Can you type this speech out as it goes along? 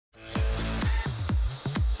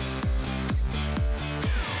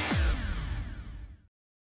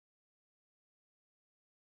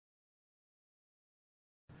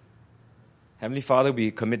Heavenly Father,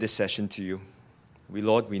 we commit this session to you.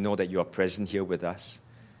 Lord, we know that you are present here with us.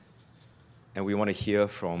 And we want to hear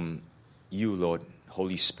from you, Lord,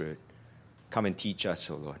 Holy Spirit. Come and teach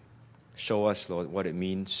us, O Lord. Show us, Lord, what it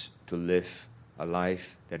means to live a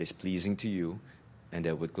life that is pleasing to you and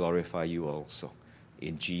that would glorify you also.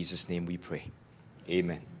 In Jesus' name we pray.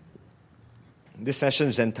 Amen. This session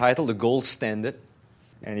is entitled The Gold Standard.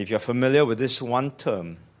 And if you're familiar with this one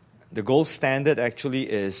term, the gold standard actually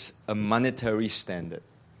is a monetary standard.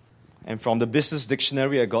 And from the Business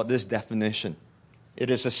Dictionary, I got this definition. It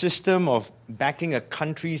is a system of backing a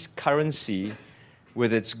country's currency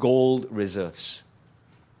with its gold reserves.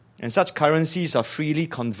 And such currencies are freely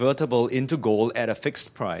convertible into gold at a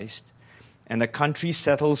fixed price, and the country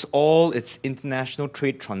settles all its international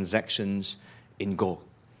trade transactions in gold.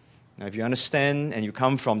 Now, if you understand and you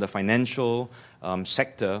come from the financial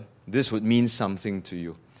sector, this would mean something to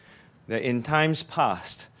you. That in times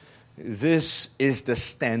past, this is the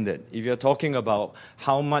standard. If you're talking about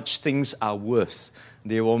how much things are worth,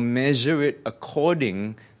 they will measure it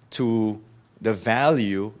according to the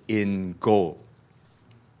value in gold.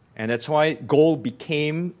 And that's why gold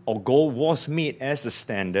was made as the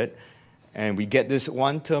standard, and we get this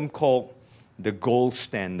one term called the gold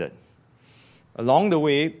standard. Along the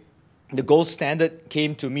way, the gold standard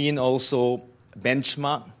came to mean also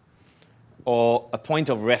benchmark or a point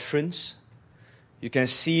of reference. You can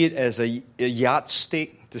see it as a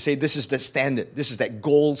yardstick to say this is the standard. This is that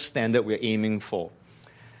gold standard we're aiming for.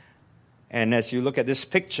 And as you look at this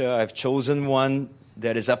picture, I've chosen one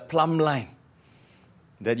that is a plumb line,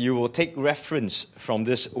 that you will take reference from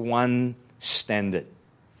this one standard.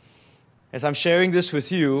 As I'm sharing this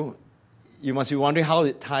with you, you must be wondering how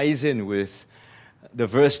it ties in with the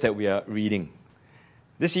verse that we are reading.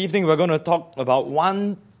 This evening we're going to talk about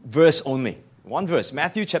one verse only. One verse,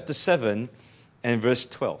 Matthew chapter 7 and verse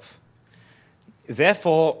 12.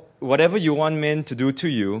 Therefore, whatever you want men to do to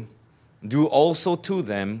you, do also to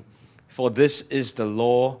them, for this is the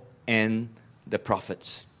law and the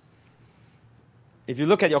prophets. If you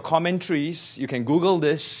look at your commentaries, you can Google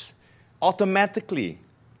this. Automatically,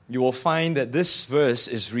 you will find that this verse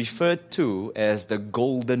is referred to as the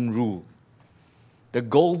golden rule. The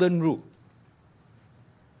golden rule.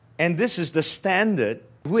 And this is the standard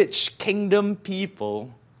which kingdom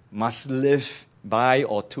people must live by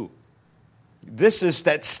or to. This is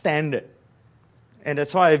that standard. And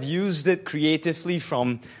that's why I've used it creatively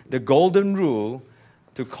from the golden rule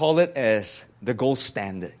to call it as the gold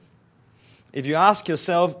standard. If you ask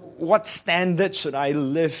yourself, what standard should I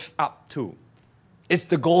live up to? It's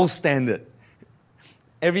the gold standard.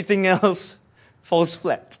 Everything else falls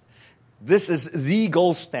flat. This is the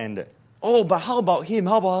gold standard. Oh, but how about him?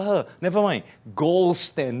 How about her? Never mind. Gold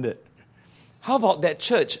standard. How about that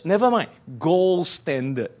church? Never mind. Gold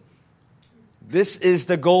standard. This is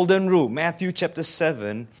the golden rule. Matthew chapter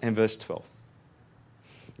 7 and verse 12.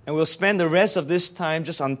 And we'll spend the rest of this time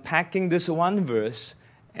just unpacking this one verse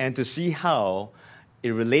and to see how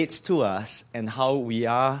it relates to us and how we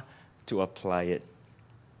are to apply it.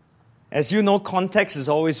 As you know, context is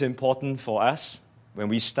always important for us when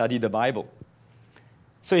we study the Bible.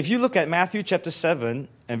 So if you look at Matthew chapter 7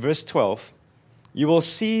 and verse 12, you will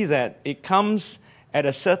see that it comes at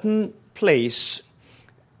a certain place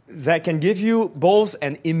that can give you both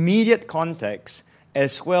an immediate context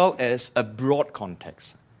as well as a broad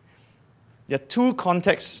context. There are two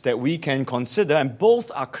contexts that we can consider, and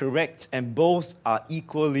both are correct and both are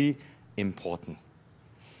equally important.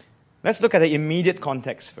 Let's look at the immediate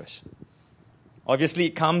context first. Obviously,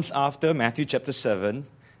 it comes after Matthew chapter 7,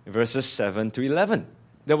 verses 7 to 11.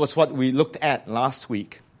 That was what we looked at last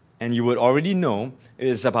week. And you would already know it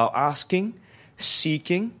is about asking,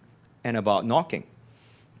 seeking, and about knocking.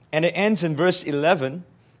 And it ends in verse 11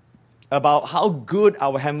 about how good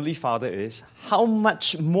our Heavenly Father is, how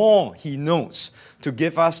much more He knows to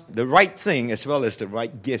give us the right thing as well as the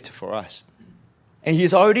right gift for us. And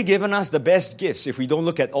He's already given us the best gifts if we don't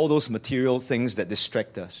look at all those material things that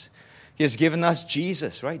distract us. He has given us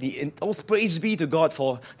Jesus, right? Praise be to God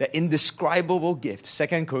for the indescribable gift.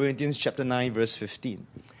 2 Corinthians chapter 9, verse 15.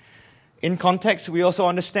 In context, we also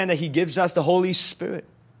understand that He gives us the Holy Spirit.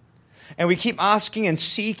 And we keep asking and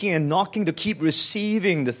seeking and knocking to keep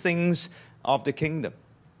receiving the things of the kingdom.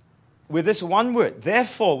 With this one word,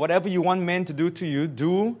 therefore, whatever you want men to do to you,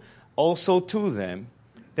 do also to them.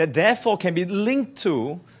 That therefore can be linked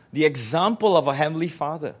to the example of a Heavenly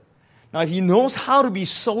Father. Now, if He knows how to be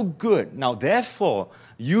so good, now therefore,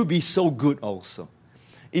 you be so good also.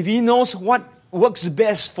 If He knows what works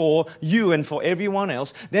best for you and for everyone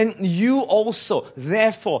else, then you also,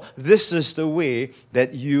 therefore, this is the way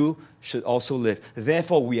that you should also live.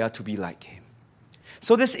 Therefore, we are to be like Him.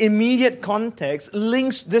 So this immediate context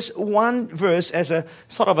links this one verse as a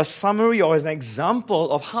sort of a summary or as an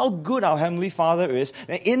example of how good our Heavenly Father is.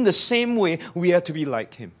 And in the same way, we are to be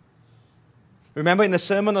like Him. Remember in the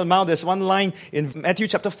Sermon on the Mount, there's one line in Matthew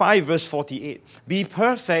chapter 5, verse 48. Be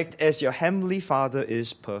perfect as your Heavenly Father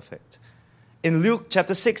is perfect. In Luke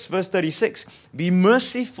chapter 6, verse 36, be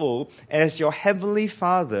merciful as your Heavenly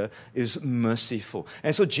Father is merciful.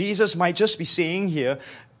 And so Jesus might just be saying here,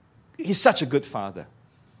 He's such a good Father.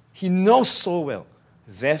 He knows so well.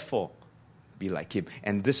 Therefore, be like Him.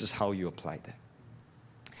 And this is how you apply that.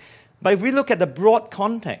 But if we look at the broad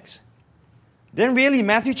context, then really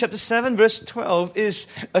Matthew chapter 7, verse 12 is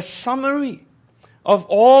a summary of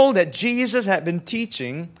all that Jesus had been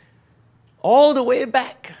teaching all the way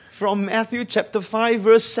back from Matthew chapter 5,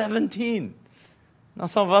 verse 17. Now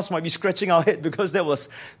some of us might be scratching our head because that was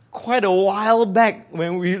quite a while back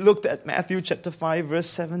when we looked at Matthew chapter 5, verse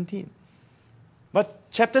 17. But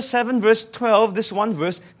chapter 7, verse 12, this one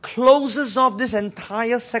verse, closes off this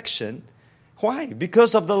entire section. Why?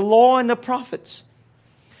 Because of the law and the prophets.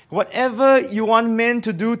 Whatever you want men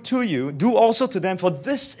to do to you, do also to them, for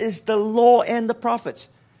this is the law and the prophets.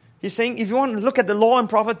 He's saying, if you want to look at the law and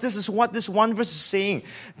prophets, this is what this one verse is saying.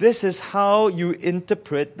 This is how you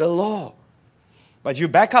interpret the law. But if you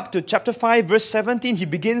back up to chapter 5, verse 17, he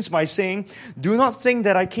begins by saying, do not think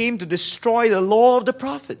that I came to destroy the law of the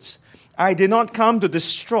prophets. I did not come to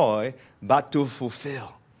destroy, but to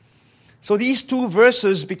fulfill. So these two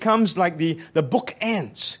verses becomes like the book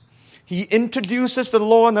ends. He introduces the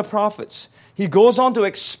law and the prophets. He goes on to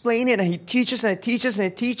explain it, and he teaches and he teaches and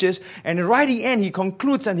he teaches. And right at the end, he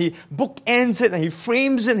concludes and he bookends it and he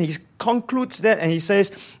frames it and he concludes that and he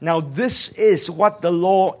says, now this is what the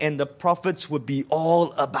law and the prophets would be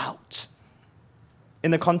all about.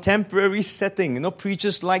 In the contemporary setting,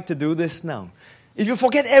 preachers like to do this now. If you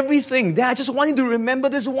forget everything, then I just want you to remember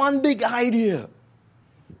this one big idea.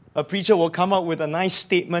 A preacher will come up with a nice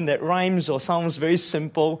statement that rhymes or sounds very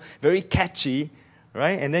simple, very catchy,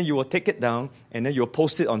 right? And then you will take it down and then you'll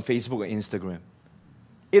post it on Facebook or Instagram.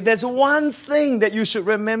 If there's one thing that you should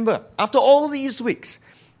remember after all these weeks,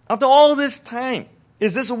 after all this time,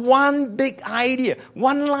 is this one big idea,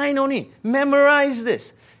 one line only. Memorize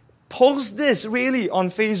this. Post this really on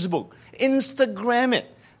Facebook. Instagram it.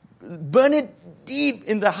 Burn it deep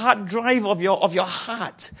in the hard drive of your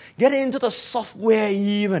heart. Get it into the software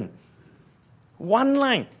even. One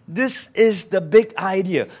line. This is the big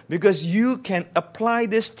idea because you can apply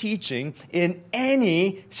this teaching in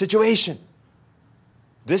any situation.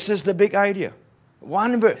 This is the big idea.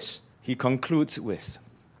 One verse he concludes with.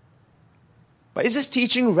 But is this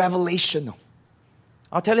teaching revelational?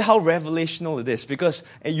 I'll tell you how revelational it is because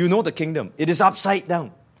you know the kingdom. It is upside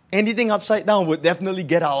down. Anything upside down would definitely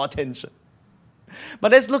get our attention.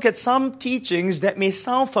 But let's look at some teachings that may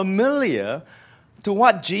sound familiar to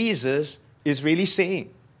what Jesus is really saying.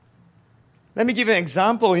 Let me give you an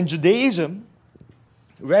example. In Judaism,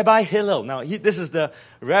 Rabbi Hillel, now this is the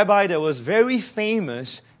rabbi that was very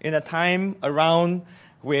famous in a time around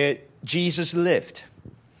where Jesus lived.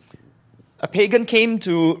 A pagan came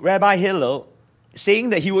to Rabbi Hillel saying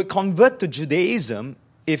that he would convert to Judaism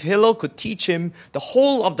if Hillel could teach him the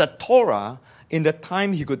whole of the Torah in the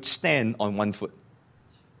time he could stand on one foot.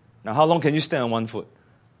 Now, how long can you stand on one foot?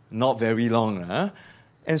 Not very long. Huh?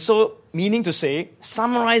 And so, meaning to say,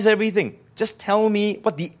 summarize everything. Just tell me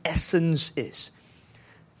what the essence is.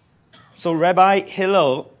 So Rabbi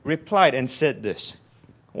Hillel replied and said this,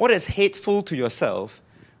 what is hateful to yourself,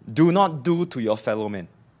 do not do to your fellow men.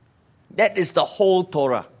 That is the whole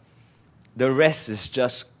Torah. The rest is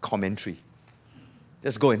just commentary.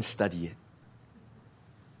 Just go and study it.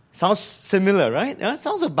 Sounds similar, right? Yeah,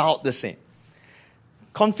 sounds about the same.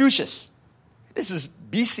 Confucius. This is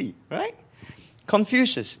BC, right?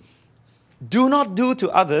 Confucius. Do not do to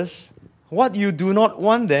others what you do not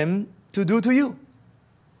want them to do to you.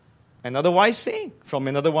 Another wise saying from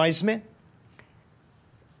another wise man.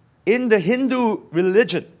 In the Hindu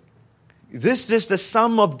religion, this is the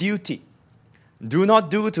sum of duty. Do not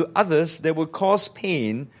do to others that will cause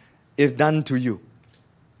pain if done to you.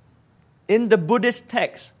 In the Buddhist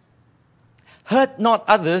text, hurt not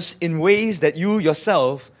others in ways that you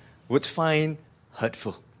yourself would find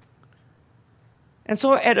hurtful. And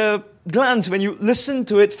so at a glance, when you listen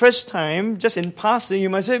to it first time, just in passing, you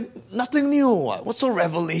might say, nothing new. What's so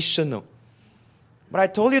revelational? But I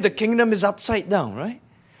told you the kingdom is upside down, right?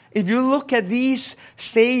 If you look at these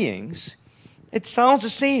sayings, it sounds the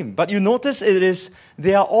same. But you notice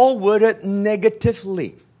they are all worded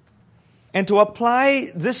negatively. And to apply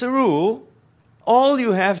this rule, all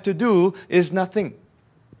you have to do is nothing.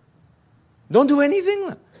 Don't do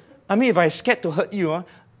anything I mean, if I'm scared to hurt you,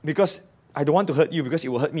 because I don't want to hurt you because it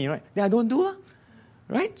will hurt me, right? Then I don't do,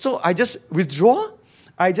 right? So I just withdraw.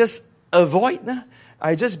 I just avoid.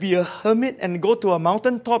 I just be a hermit and go to a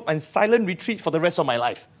mountaintop and silent retreat for the rest of my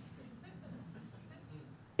life.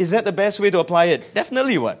 Is that the best way to apply it?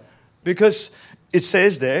 Definitely what? Because it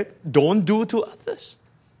says there, don't do to others.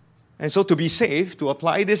 And so to be safe, to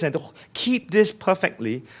apply this and to keep this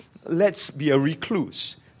perfectly, let's be a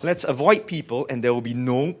recluse. Let's avoid people and there will be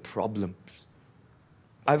no problems.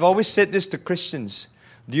 I've always said this to Christians.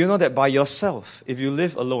 Do you know that by yourself, if you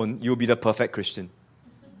live alone, you'll be the perfect Christian?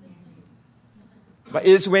 But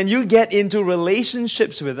it's when you get into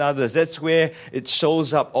relationships with others, that's where it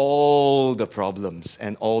shows up all the problems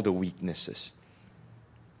and all the weaknesses.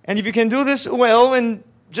 And if you can do this well and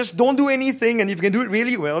just don't do anything, and if you can do it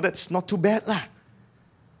really well, that's not too bad.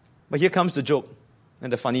 But here comes the joke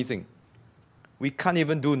and the funny thing. We can't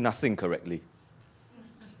even do nothing correctly.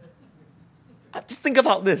 Just think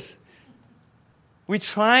about this. We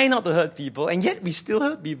try not to hurt people, and yet we still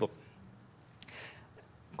hurt people.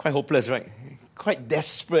 Quite hopeless, right? Quite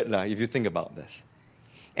desperate, if you think about this.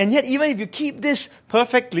 And yet, even if you keep this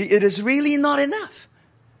perfectly, it is really not enough.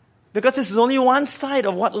 Because this is only one side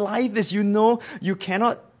of what life is. You know you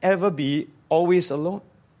cannot ever be always alone.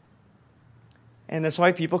 And that's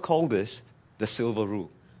why people call this the silver rule.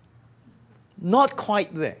 Not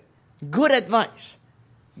quite there. Good advice,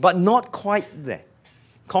 but not quite there.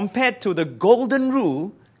 Compared to the golden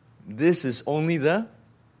rule, this is only the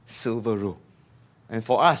silver rule. And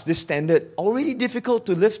for us, this standard, already difficult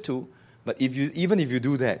to live to, but even if you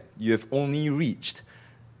do that, you have only reached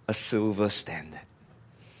a silver standard.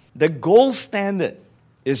 The gold standard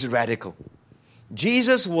is radical.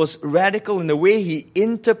 Jesus was radical in the way he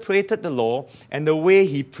interpreted the law and the way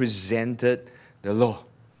he presented the law.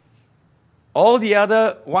 All the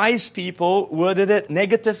other wise people worded it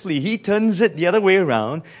negatively. He turns it the other way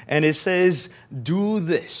around and it says, do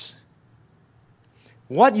this.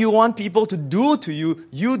 What you want people to do to you,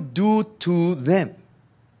 you do to them.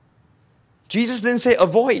 Jesus didn't say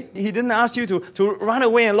avoid. He didn't ask you to run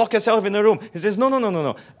away and lock yourself in a room. He says,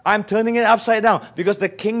 no. I'm turning it upside down because the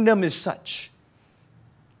kingdom is such.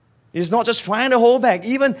 He's not just trying to hold back.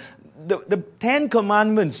 Even the 10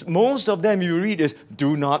 Commandments, most of them you read is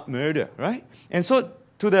do not murder, right? And so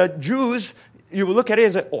to the Jews, you will look at it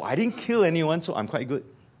and say, oh, I didn't kill anyone, so I'm quite good.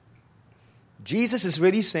 Jesus is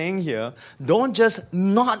really saying here, don't just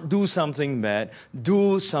not do something bad,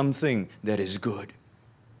 do something that is good.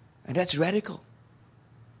 And that's radical,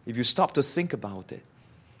 if you stop to think about it.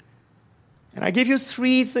 And I give you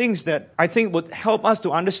 3 things that I think would help us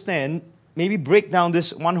to understand, maybe break down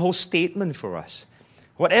this one whole statement for us.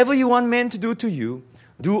 Whatever you want men to do to you,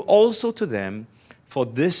 do also to them, for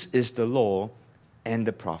this is the law and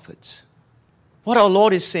the prophets. What our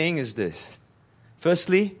Lord is saying is this.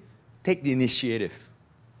 Firstly, take the initiative.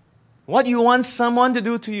 What you want someone to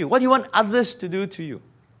do to you, what you want others to do to you.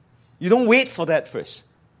 You don't wait for that first.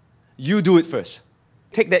 You do it first.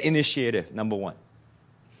 Take that initiative, number 1.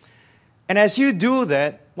 And as you do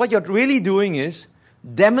that, what you're really doing is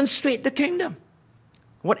demonstrate the kingdom.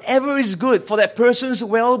 Whatever is good for that person's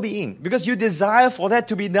well-being, because you desire for that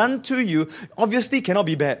to be done to you, obviously cannot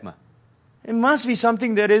be bad. It must be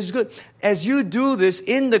something that is good. As you do this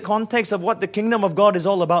in the context of what the kingdom of God is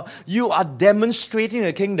all about, you are demonstrating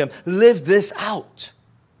the kingdom. Live this out.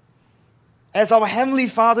 As our Heavenly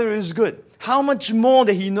Father is good, how much more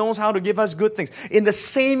that He knows how to give us good things. In the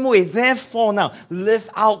same way, therefore now, live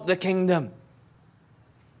out the kingdom.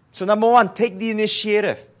 So number 1, take the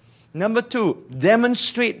initiative. Number 2,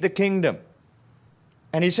 demonstrate the kingdom.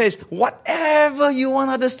 And He says, whatever you want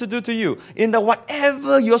others to do to you, in the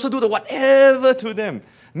whatever, you also do the whatever to them.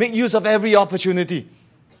 Make use of every opportunity.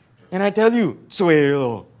 And I tell you,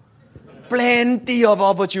 suelo, plenty of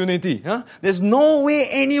opportunity. There's no way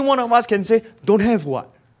any one of us can say, don't have what?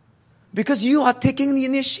 Because you are taking the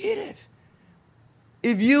initiative.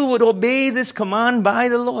 If you would obey this command by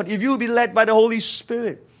the Lord, if you would be led by the Holy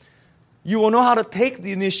Spirit, you will know how to take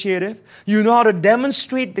the initiative. You know how to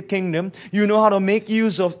demonstrate the kingdom. You know how to make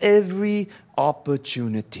use of every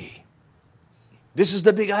opportunity. This is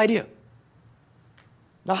the big idea.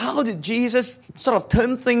 Now, how did Jesus sort of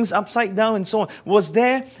turn things upside down and so on? Was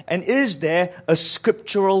there and is there a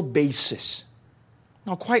scriptural basis?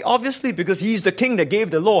 Now, quite obviously, because He's the king that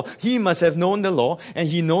gave the law, He must have known the law and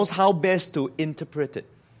He knows how best to interpret it.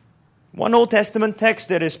 One Old Testament text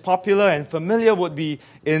that is popular and familiar would be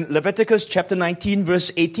in Leviticus chapter 19,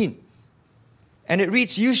 verse 18. And it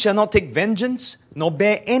reads, you shall not take vengeance, nor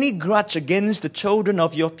bear any grudge against the children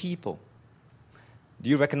of your people. Do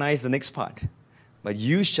you recognize the next part? But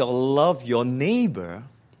you shall love your neighbor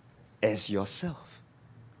as yourself.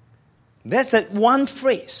 That's that one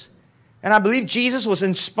phrase. And I believe Jesus was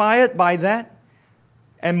inspired by that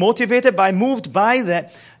and motivated by, moved by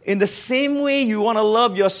that. In the same way you want to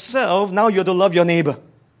love yourself, now you have to love your neighbor.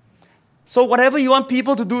 So whatever you want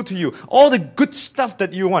people to do to you, all the good stuff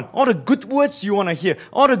that you want, all the good words you want to hear,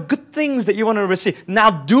 all the good things that you want to receive,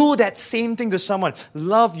 now do that same thing to someone.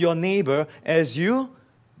 Love your neighbor as you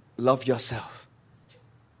love yourself.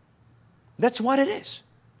 That's what it is.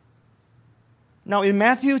 Now in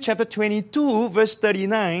Matthew chapter 22, verse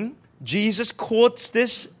 39, Jesus quotes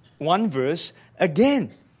this one verse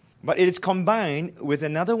again, but it is combined with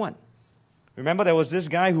another one. Remember, there was this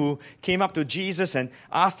guy who came up to Jesus and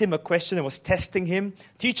asked him a question and was testing him.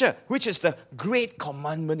 Teacher, which is the great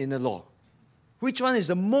commandment in the law? Which one is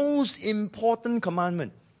the most important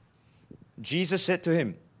commandment? Jesus said to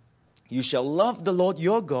him, you shall love the Lord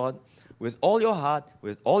your God with all your heart,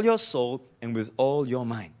 with all your soul, and with all your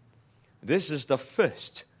mind. This is the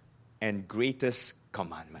first and greatest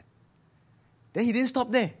commandment. Then he didn't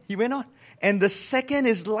stop there. He went on. And the second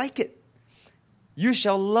is like it. You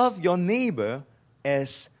shall love your neighbor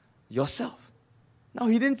as yourself. Now,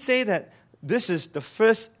 he didn't say that this is the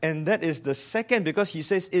first and that is the second because he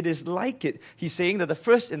says it is like it. He's saying that the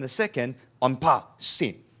first and the second on par,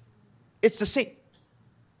 same. It's the same.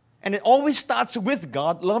 And it always starts with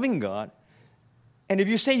God, loving God. And if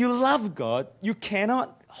you say you love God, you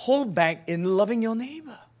cannot hold back in loving your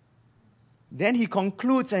neighbor. Then he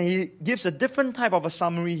concludes and he gives a different type of a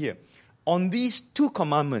summary here. On these two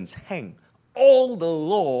commandments hang all the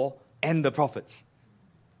law and the prophets.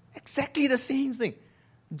 Exactly the same thing.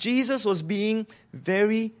 Jesus was being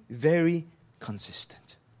very, very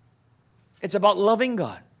consistent. It's about loving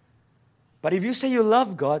God. But if you say you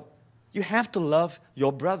love God, you have to love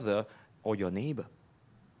your brother or your neighbor.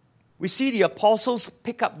 We see the apostles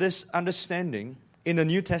pick up this understanding in the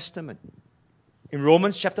New Testament. In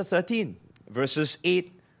Romans chapter 13, verses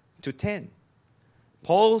 8 to 10.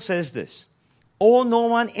 Paul says this, owe no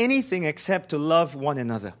one anything except to love one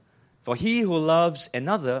another. For he who loves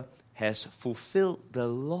another has fulfilled the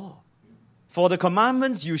law. For the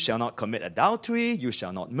commandments, you shall not commit adultery, you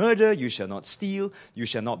shall not murder, you shall not steal, you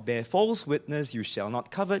shall not bear false witness, you shall not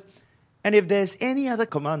covet. And if there's any other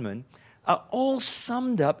commandment, are all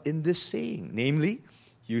summed up in this saying, namely,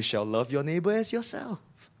 you shall love your neighbor as yourself.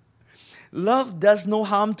 Love does no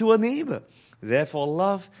harm to a neighbor. Therefore,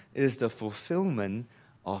 love is the fulfillment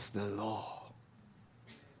of the law.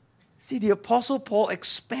 See, the Apostle Paul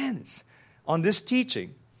expands on this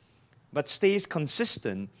teaching, but stays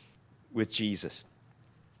consistent with Jesus.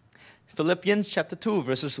 Philippians chapter 2,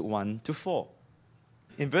 verses 1 to 4.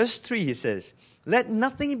 In verse 3, he says, let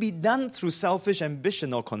nothing be done through selfish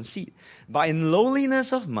ambition or conceit, but in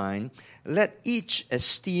lowliness of mind, let each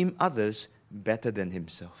esteem others better than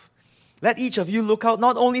himself. Let each of you look out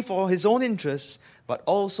not only for his own interests, but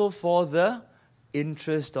also for the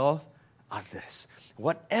interest of others.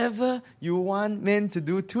 Whatever you want men to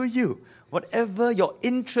do to you, whatever your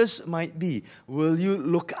interest might be, will you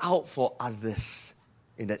look out for others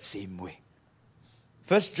in that same way?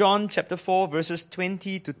 1 John chapter 4, verses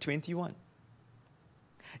 20 to 21.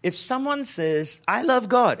 If someone says, I love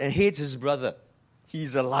God and hates his brother,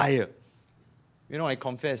 he's a liar. You know, I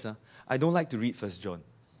confess, I don't like to read 1 John.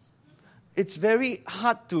 It's very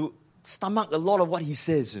hard to stomach a lot of what he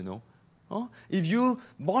says, you know. Huh? If you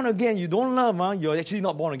born again, you don't love, you're actually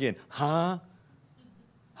not born again. Huh?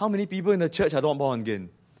 How many people in the church are not born again?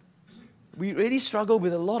 We really struggle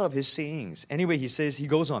with a lot of his sayings. Anyway, he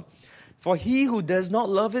goes on. For he who does not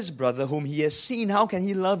love his brother whom he has seen, how can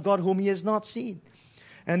he love God whom he has not seen?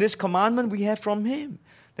 And this commandment we have from him,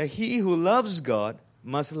 that he who loves God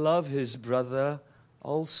must love his brother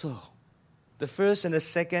also. The first and the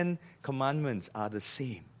second commandments are the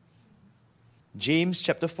same. James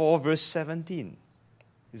chapter 4, verse 17.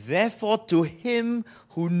 Therefore, to him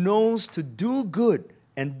who knows to do good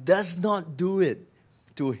and does not do it,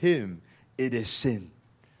 to him it is sin.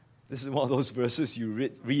 This is one of those verses you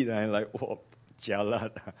read and you're like, oh,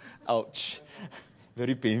 jalat, ouch.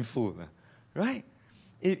 Very painful, right?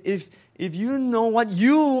 If you know what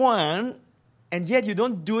you want, and yet you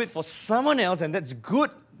don't do it for someone else, and that's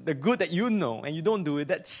good, the good that you know, and you don't do it,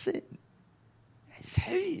 that's sin. It's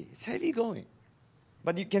heavy going.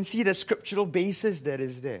 But you can see the scriptural basis that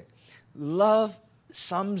is there. Love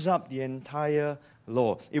sums up the entire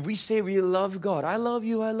law. If we say we love God, I love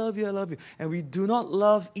you, I love you, I love you, and we do not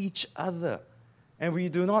love each other, and we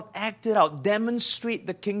do not act it out, demonstrate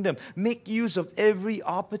the kingdom, make use of every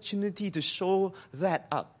opportunity to show that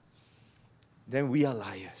up, then we are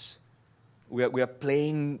liars. We are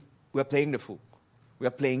playing the fool. We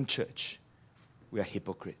are playing church. We are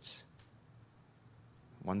hypocrites.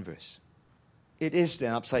 One verse. It is the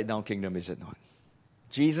upside-down kingdom, is it not?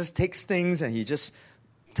 Jesus takes things and he just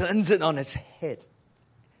turns it on its head.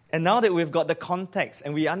 And now that we've got the context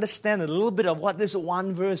and we understand a little bit of what this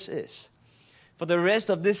one verse is, for the rest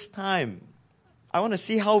of this time, I want to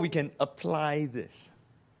see how we can apply this.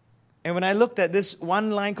 And when I looked at this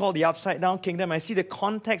one line called the upside-down kingdom, I see the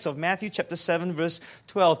context of Matthew chapter 7, verse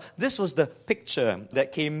 12. This was the picture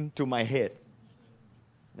that came to my head.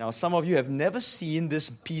 Now, some of you have never seen this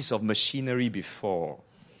piece of machinery before.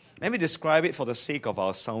 Let me describe it for the sake of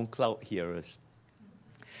our SoundCloud hearers.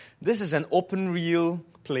 This is an open reel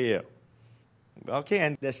player. Okay,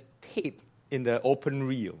 and there's tape in the open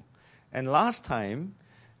reel. And last time,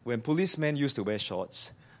 when policemen used to wear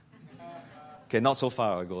shorts, okay, not so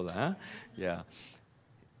far ago, huh? Yeah.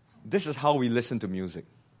 This is how we listen to music.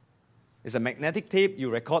 It's a magnetic tape, you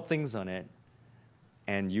record things on it,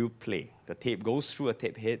 and you play. The tape goes through a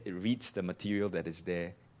tape head, it reads the material that is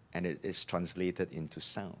there, and it is translated into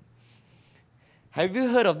sound. Have you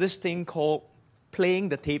heard of this thing called playing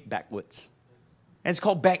the tape backwards? And it's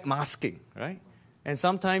called backmasking, right? And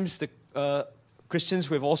sometimes the Christians,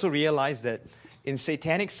 we've also realized that in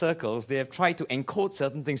satanic circles, they have tried to encode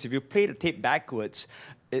certain things. If you play the tape backwards,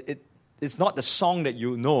 it's not the song that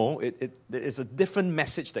you know. There is a different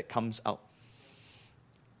message that comes out.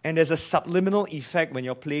 And there's a subliminal effect when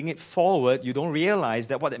you're playing it forward. You don't realize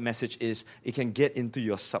that what that message is. It can get into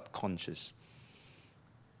your subconscious.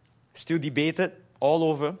 Still debated all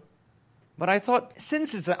over. But I thought,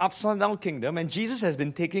 since it's an upside-down kingdom and Jesus has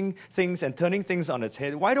been taking things and turning things on its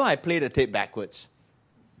head, why don't I play the tape backwards?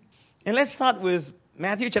 And let's start with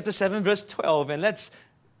Matthew chapter 7, verse 12. And let's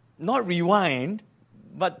not rewind,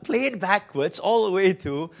 but play it backwards all the way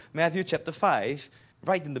to Matthew chapter 5,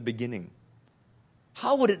 right in the beginning.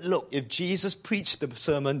 How would it look if Jesus preached the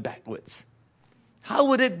sermon backwards? How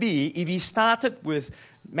would it be if he started with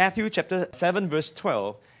Matthew chapter 7, verse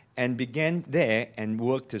 12, and began there and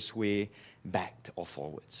worked his way back or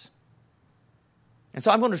forwards? And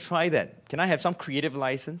so I'm going to try that. Can I have some creative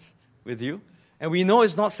license with you? And we know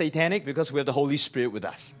it's not satanic because we have the Holy Spirit with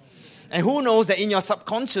us. And who knows that in your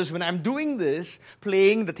subconscious, when I'm doing this,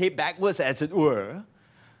 playing the tape backwards as it were,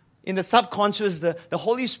 in the subconscious, the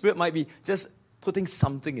Holy Spirit might be just putting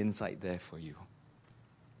something inside there for you.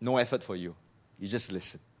 No effort for you. You just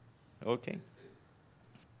listen. Okay?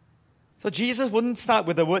 So Jesus wouldn't start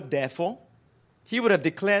with the word therefore. He would have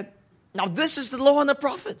declared, now this is the law and the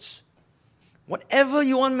prophets. Whatever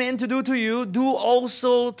you want men to do to you, do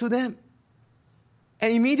also to them.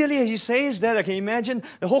 And immediately as he says that, I can imagine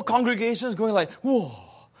the whole congregation is going like, whoa,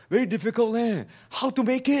 very difficult, how to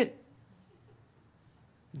make it?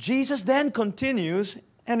 Jesus then continues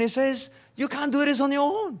and he says, you can't do this on your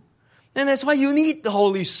own. And that's why you need the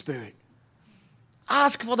Holy Spirit.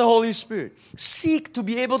 Ask for the Holy Spirit. Seek to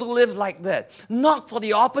be able to live like that. Knock for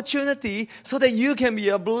the opportunity so that you can be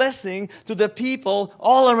a blessing to the people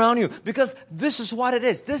all around you. Because this is what it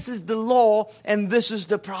is. This is the law and this is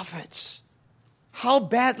the prophets. How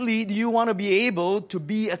badly do you want to be able to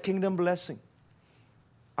be a kingdom blessing?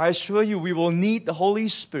 I assure you, we will need the Holy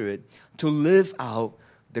Spirit to live out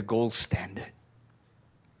the gold standard.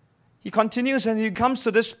 He continues and he comes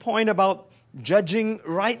to this point about judging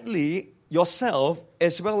rightly yourself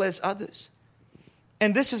as well as others.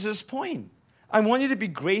 And this is his point. I want you to be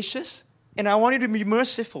gracious and I want you to be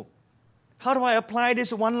merciful. How do I apply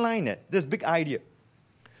this one-liner, this big idea?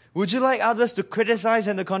 Would you like others to criticize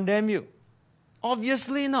and to condemn you?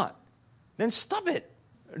 Obviously not. Then stop it.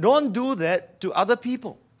 Don't do that to other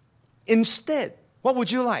people. Instead, what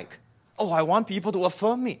would you like? Oh, I want people to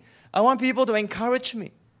affirm me. I want people to encourage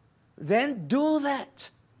me. Then do that.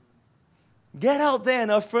 Get out there and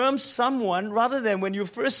affirm someone rather than when you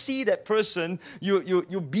first see that person,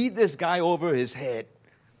 you beat this guy over his head.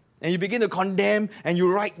 And you begin to condemn and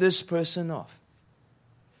you write this person off.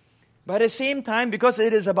 But at the same time, because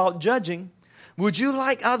it is about judging, would you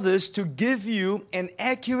like others to give you an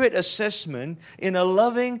accurate assessment in a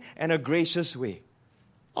loving and a gracious way?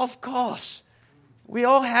 Of course. We're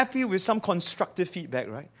all happy with some constructive feedback,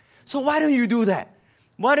 right? So why don't you do that?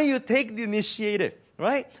 Why don't you take the initiative,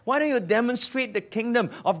 right? Why don't you demonstrate the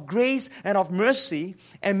kingdom of grace and of mercy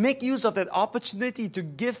and make use of that opportunity to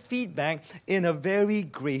give feedback in a very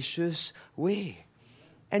gracious way?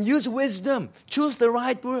 And use wisdom. Choose the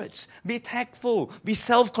right words. Be tactful. Be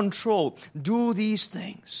self-controlled. Do these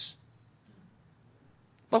things.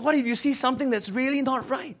 But what if you see something that's really not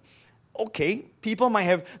right? Okay, people might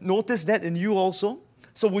have noticed that in you also.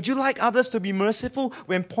 So would you like others to be merciful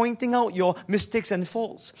when pointing out your mistakes and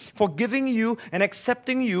faults? Forgiving you and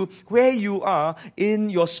accepting you where you are in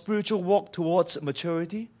your spiritual walk towards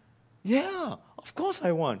maturity? Yeah, Of course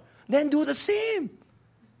I want. Then do the same.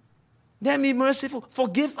 Then be merciful.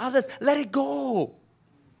 Forgive others. Let it go.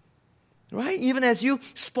 Right? Even as you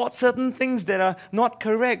spot certain things that are not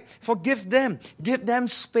correct, forgive them. Give them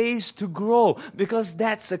space to grow, because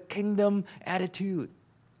that's a kingdom attitude.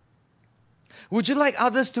 Would you like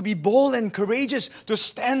others to be bold and courageous, to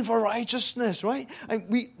stand for righteousness, right? And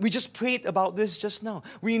we just prayed about this just now.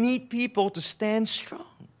 We need people to stand strong.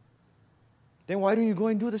 Then why don't you go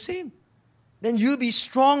and do the same? Then you be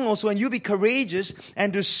strong also, and you be courageous,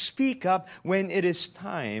 and to speak up when it is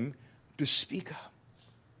time to speak up.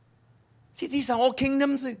 See, these are all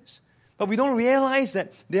kingdom things. But we don't realize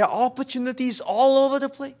that there are opportunities all over the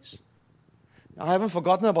place. Now, I haven't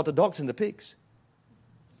forgotten about the dogs and the pigs.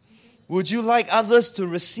 Would you like others to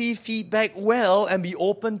receive feedback well and be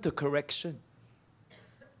open to correction?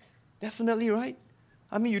 Definitely, right?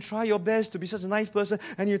 I mean, you try your best to be such a nice person,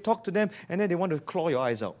 and you talk to them, and then they want to claw your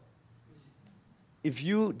eyes out. If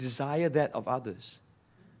you desire that of others,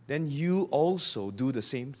 then you also do the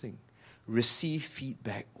same thing. Receive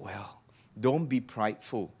feedback well. Don't be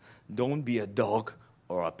prideful. Don't be a dog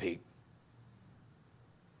or a pig.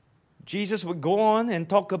 Jesus would go on and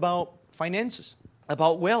talk about finances,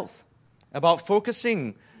 about wealth, about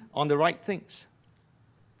focusing on the right things.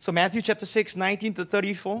 So Matthew chapter 6, 19 to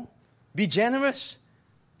 34, be generous.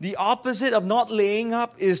 The opposite of not laying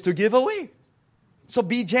up is to give away. So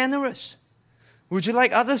be generous. Would you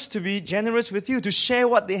like others to be generous with you, to share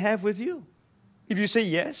what they have with you? If you say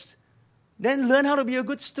yes, then learn how to be a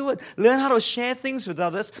good steward. Learn how to share things with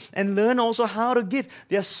others, and learn also how to give.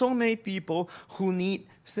 There are so many people who need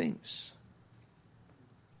things.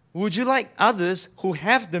 Would you like others who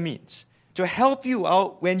have the means to help you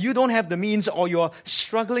out when you don't have the means, or you're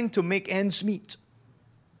struggling to make ends meet?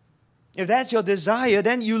 If that's your desire,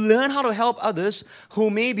 then you learn how to help others who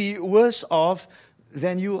may be worse off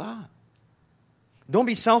than you are. Don't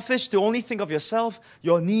be selfish to only think of yourself,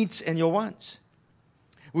 your needs, and your wants.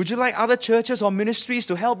 Would you like other churches or ministries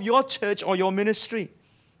to help your church or your ministry?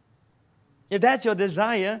 If that's your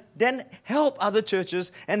desire, then help other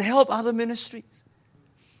churches and help other ministries.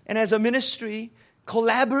 And as a ministry,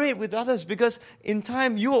 collaborate with others, because in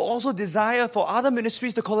time you will also desire for other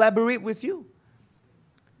ministries to collaborate with you.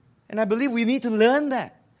 And I believe we need to learn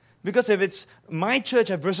that. Because if it's my church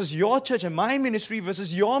versus your church and my ministry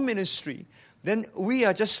versus your ministry, then we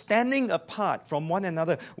are just standing apart from one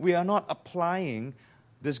another. We are not applying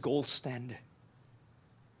this gold standard.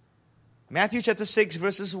 Matthew chapter 6,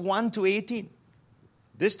 verses 1 to 18.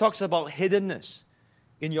 This talks about hiddenness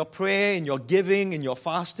in your prayer, in your giving, in your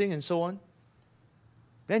fasting, and so on.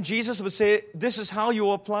 Then Jesus would say, this is how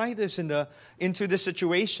you apply this into this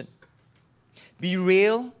situation. Be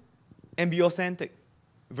real and be authentic,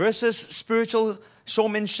 versus spiritual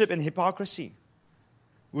showmanship and hypocrisy.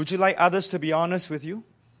 Would you like others to be honest with you?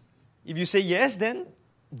 If you say yes, then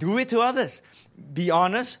do it to others. Be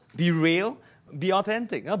honest, be real, be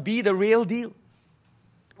authentic. Be the real deal.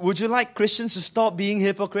 Would you like Christians to stop being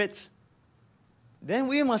hypocrites? Then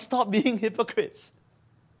we must stop being hypocrites.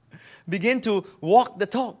 Begin to walk the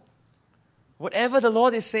talk. Whatever the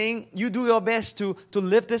Lord is saying, you do your best to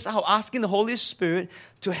live this out, asking the Holy Spirit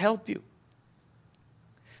to help you.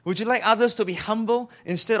 Would you like others to be humble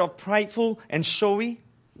instead of prideful and showy?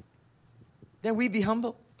 Then we be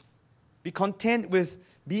humble. Be content with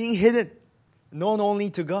being hidden, known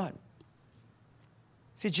only to God.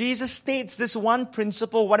 See, Jesus states this one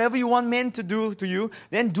principle: whatever you want men to do to you,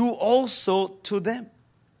 then do also to them.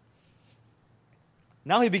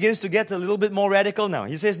 Now he begins to get a little bit more radical now.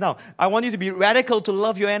 He says, now, I want you to be radical to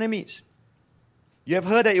love your enemies. You have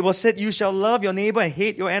heard that it was said, you shall love your neighbor and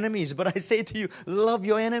hate your enemies. But I say to you, love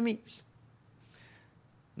your enemies.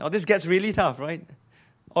 Now this gets really tough, right?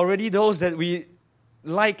 Already those that we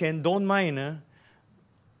like and don't mind,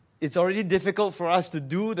 it's already difficult for us to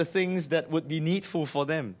do the things that would be needful for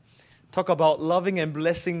them. Talk about loving and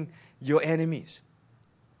blessing your enemies.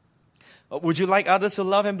 Would you like others to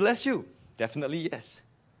love and bless you? Definitely yes.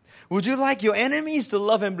 Would you like your enemies to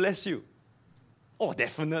love and bless you? Oh,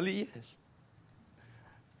 definitely yes.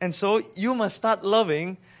 And so you must start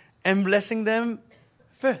loving and blessing them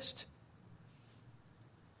first.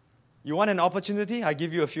 You want an opportunity? I'll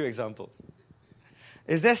give you a few examples.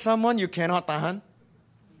 Is there someone you cannot tahan?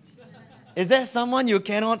 Is there someone you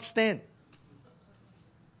cannot stand?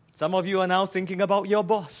 Some of you are now thinking about your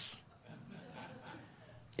boss.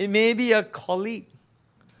 It may be a colleague.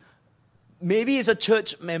 Maybe it's a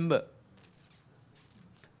church member.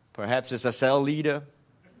 Perhaps it's a cell leader.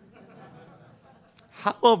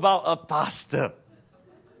 How about a pastor?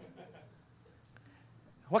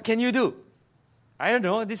 What can you do? I don't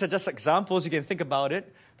know. These are just examples. You can think about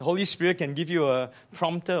it. The Holy Spirit can give you a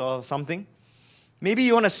prompter or something. Maybe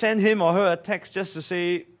you want to send him or her a text just to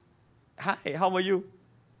say, hi, how are you?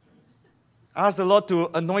 Ask the Lord to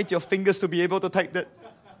anoint your fingers to be able to type that.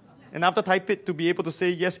 And after type it, to be able to say,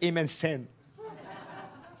 yes, amen, send.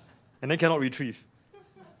 And then cannot retrieve.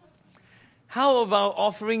 How about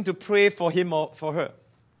offering to pray for him or for her?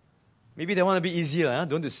 Maybe they want to be easier.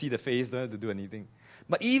 Don't want to see the face, don't have to do anything.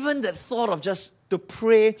 But even the thought of just to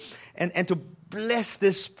pray and to bless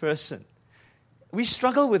this person, we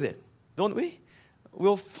struggle with it, don't we?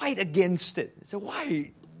 We'll fight against it. Say,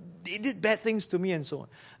 why? They did bad things to me and so on.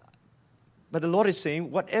 But the Lord is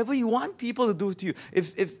saying, whatever you want people to do to you,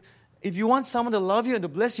 if you want someone to love you and to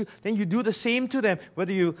bless you, then you do the same to them,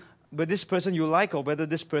 whether this person you like or whether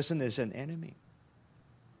this person is an enemy.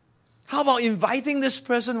 How about inviting this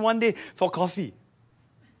person one day for coffee?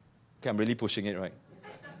 Okay, I'm really pushing it, right?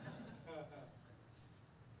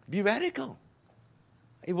 Be radical.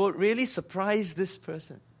 It will really surprise this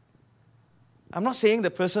person. I'm not saying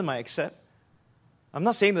the person might accept. I'm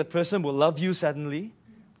not saying the person will love you suddenly.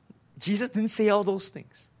 Jesus didn't say all those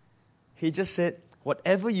things. He just said,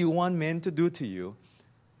 whatever you want men to do to you,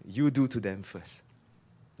 you do to them first.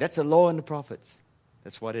 That's the law and the prophets.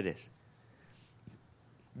 That's what it is.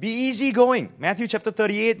 Be easygoing. Matthew chapter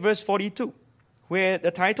 38, verse 42, where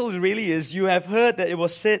the title really is, you have heard that it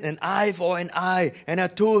was said, an eye for an eye and a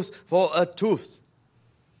tooth for a tooth.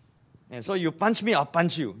 And so you punch me, I'll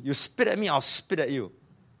punch you. You spit at me, I'll spit at you.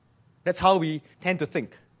 That's how we tend to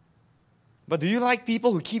think. But do you like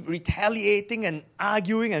people who keep retaliating and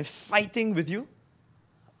arguing and fighting with you?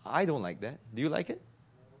 I don't like that. Do you like it?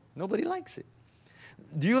 Nobody likes it.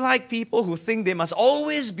 Do you like people who think they must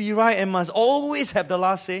always be right and must always have the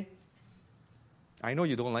last say? I know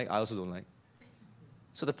you don't like, I also don't like.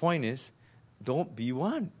 So the point is, don't be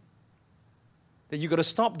one. That you got to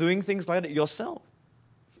stop doing things like that yourself.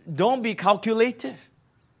 Don't be calculative.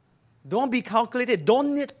 Don't be calculated.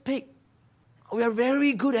 Don't nitpick. We are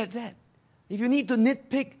very good at that. If you need to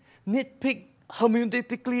nitpick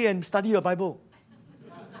hermeneutically and study your Bible.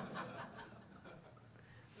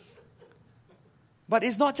 But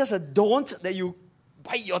it's not just a don't that you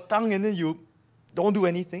bite your tongue and then you don't do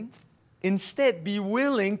anything. Instead, be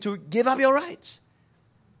willing to give up your rights.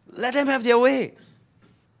 Let them have their way.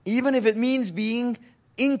 Even if it means being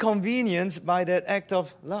inconvenienced by that act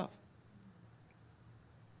of love.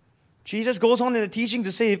 Jesus goes on in the teaching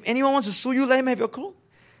to say, if anyone wants to sue you, let him have your coat.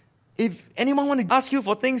 If anyone wants to ask you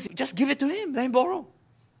for things, just give it to him, let him borrow.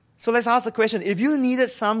 So let's ask the question, if you needed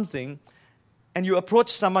something and you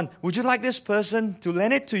approach someone, would you like this person to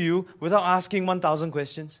lend it to you without asking 1,000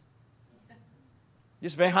 questions?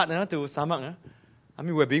 It's very hard to stomach. I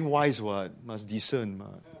mean, we're being wise, must discern.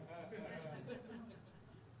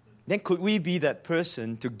 Then could we be that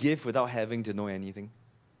person to give without having to know anything?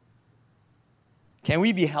 Can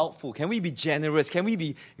we be helpful? Can we be generous? Can we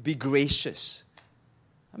be gracious?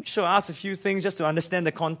 I'm sure I asked a few things just to understand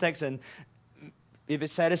the context, and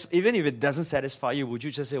even if it doesn't satisfy you, would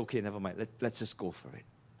you just say, okay, never mind, let's just go for it?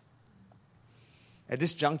 At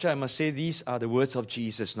this juncture, I must say these are the words of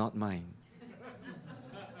Jesus, not mine.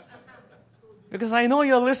 Because I know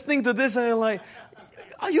you're listening to this and you're like,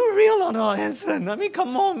 are you real or not, Hanson? I mean,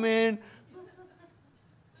 come on, man.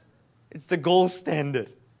 It's the gold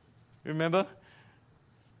standard. Remember?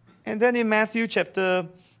 And then in Matthew chapter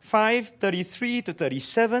 5, 33 to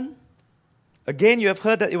 37, again, you have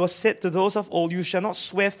heard that it was said to those of old, you shall not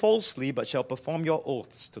swear falsely, but shall perform your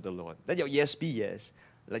oaths to the Lord. Let your yes be yes,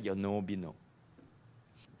 let your no be no.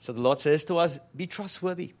 So the Lord says to us, be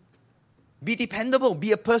trustworthy, be dependable,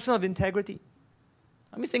 be a person of integrity.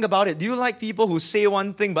 Let me think about it. Do you like people who say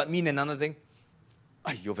one thing but mean another thing?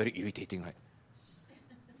 You're very irritating, right?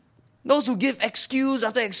 Those who give excuse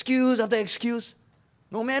after excuse after excuse,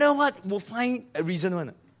 no matter what, will find a reason.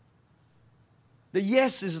 One. The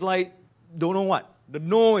yes is like, don't know what. The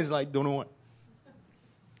no is like, don't know what.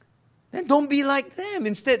 Then don't be like them.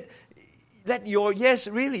 Instead, let your yes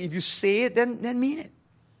really, if you say it, then mean it.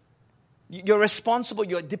 You're responsible,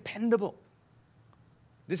 you're dependable.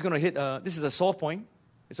 This is going to hit, this is a sore point.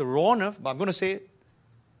 It's a raw nerve, but I'm going to say it.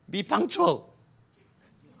 Be punctual.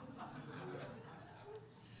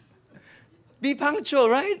 Be punctual,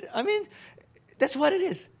 right? I mean, that's what it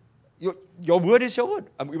is. Your word is your word.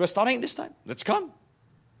 We were starting this time. Let's come.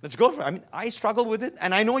 Let's go for it. I mean, I struggle with it,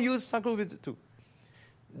 and I know you struggle with it too.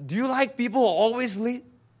 Do you like people who are always late?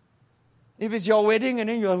 If it's your wedding and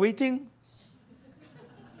then you are waiting.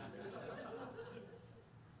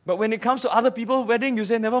 But when it comes to other people's wedding, you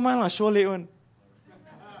say, never mind, I'll show late one.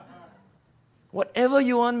 Whatever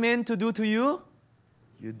you want men to do to you,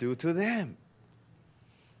 you do to them.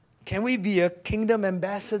 Can we be a kingdom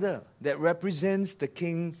ambassador that represents the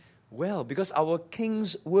king well? Because our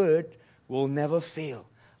king's word will never fail.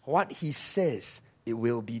 What he says, it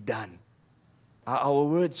will be done. Are our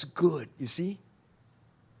words good, you see?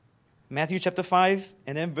 Matthew chapter 5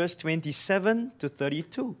 and then verse 27 to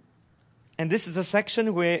 32. And this is a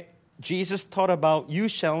section where Jesus taught about you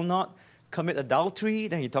shall not commit adultery.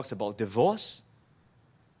 Then he talks about divorce.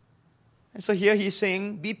 And so here he's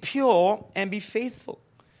saying, be pure and be faithful.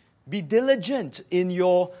 Be diligent in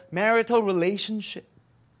your marital relationship.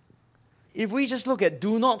 If we just look at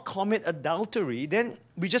do not commit adultery, then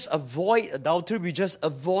we just avoid adultery, we just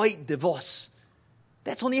avoid divorce.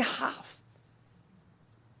 That's only half.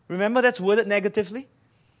 Remember, that's worded negatively.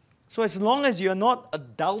 So as long as you're not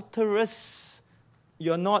adulterous,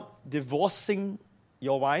 you're not divorcing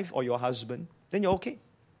your wife or your husband, then you're okay.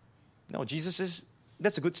 No, Jesus says,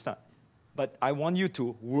 that's a good start. But I want you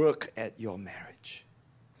to work at your marriage.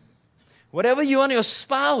 Whatever you want your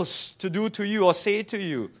spouse to do to you or say to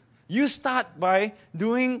you, you start by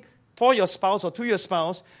doing for your spouse or to your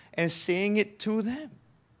spouse and saying it to them.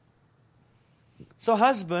 So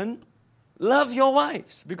husband, love your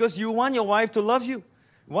wives because you want your wife to love you.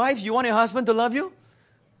 Wife, you want your husband to love you?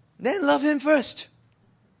 Then love him first.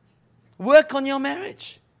 Work on your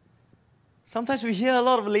marriage. Sometimes we hear a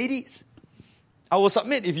lot of ladies, I will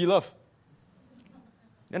submit if you love.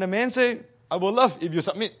 Then a man say, I will love if you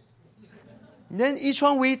submit. Then each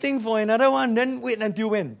one waiting for another one, then wait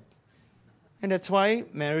until when? And that's why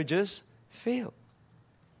marriages fail.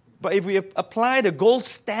 But if we apply the gold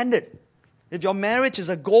standard, if your marriage is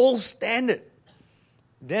a gold standard,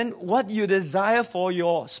 then what you desire for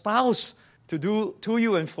your spouse to do to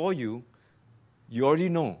you and for you, you already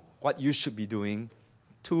know what you should be doing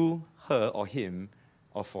to her or him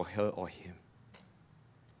or for her or him.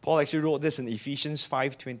 Paul actually wrote this in Ephesians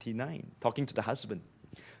 5:29, talking to the husband.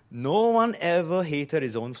 No one ever hated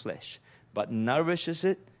his own flesh, but nourishes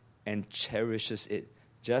it and cherishes it,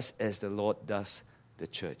 just as the Lord does the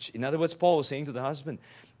church. In other words, Paul was saying to the husband,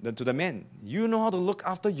 to the men, you know how to look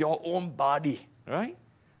after your own body, right?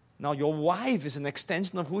 Now your wife is an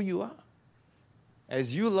extension of who you are.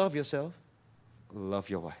 As you love yourself, love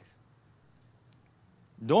your wife.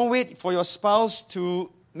 Don't wait for your spouse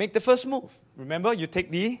to make the first move. Remember, you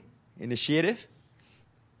take the initiative.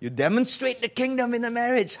 You demonstrate the kingdom in the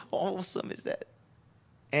marriage. How awesome is that?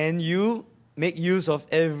 And you make use of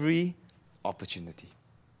every opportunity.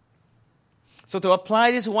 So to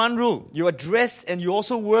apply this one rule, you address and you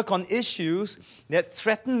also work on issues that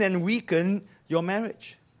threaten and weaken your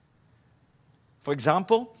marriage. For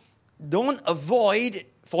example, don't avoid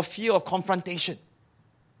for fear of confrontation.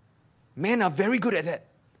 Men are very good at that.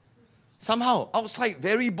 Somehow, outside,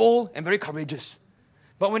 very bold and very courageous.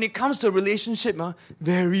 But when it comes to a relationship,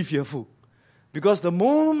 very fearful. Because the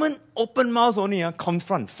moment open mouth only,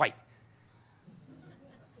 confront, fight.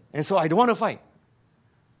 And so I don't want to fight.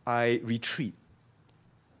 I retreat.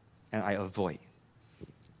 And I avoid.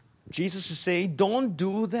 Jesus is saying, don't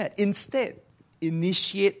do that. Instead,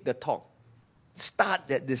 initiate the talk. Start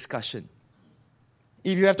that discussion.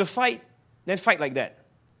 If you have to fight, then fight like that.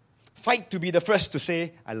 Fight to be the first to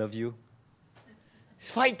say, I love you.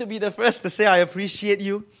 Fight to be the first to say, I appreciate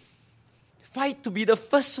you. Fight to be the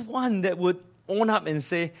first one that would own up and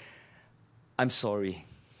say, I'm sorry.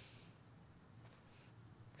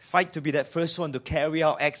 Fight to be that first one to carry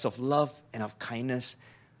out acts of love and of kindness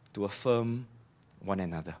to affirm one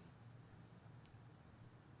another.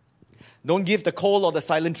 Don't give the cold or the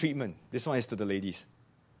silent treatment. This one is to the ladies.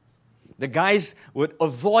 The guys would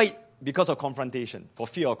avoid because of confrontation, for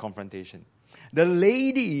fear of confrontation. The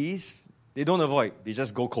ladies, they don't avoid. They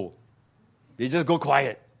just go cold. They just go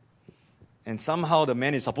quiet. And somehow the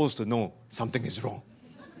man is supposed to know something is wrong.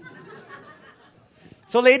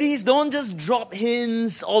 So ladies, don't just drop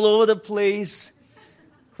hints all over the place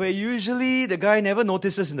where usually the guy never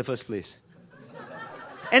notices in the first place.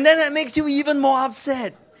 And then that makes you even more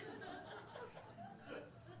upset.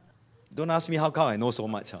 Don't ask me how come I know so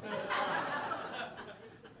much.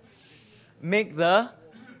 Make the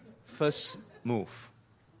first move.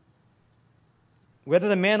 Whether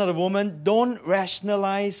the man or the woman, don't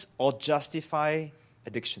rationalize or justify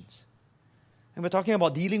addictions. And we're talking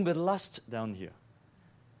about dealing with lust down here.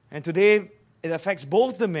 And today, it affects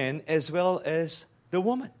both the man as well as the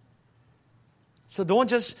woman. So don't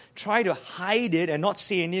just try to hide it and not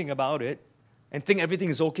say anything about it and think everything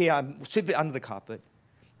is okay, sweep it under the carpet.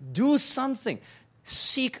 Do something.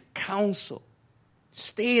 Seek counsel.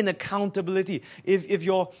 Stay in accountability. If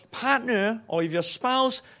your partner or if your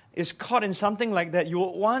spouse is caught in something like that, you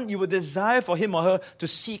would desire for him or her to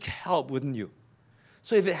seek help, wouldn't you?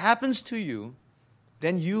 So if it happens to you,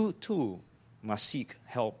 then you too must seek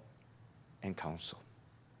help and counsel.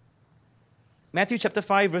 Matthew chapter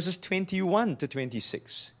 5, verses 21 to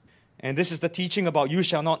 26. And this is the teaching about you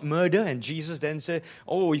shall not murder. And Jesus then said,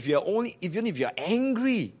 oh, even if you're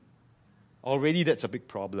angry, already that's a big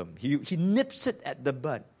problem. He nips it at the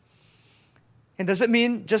bud. And does it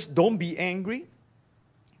mean just don't be angry?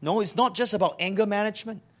 No, it's not just about anger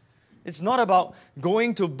management. It's not about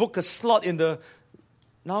going to book a slot in the,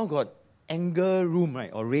 now got anger room, right?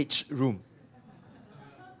 Or rage room.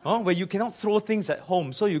 Where you cannot throw things at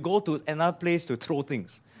home, so you go to another place to throw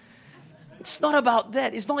things. It's not about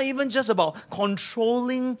that. It's not even just about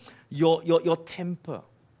controlling your temper.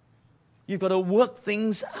 You've got to work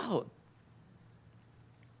things out.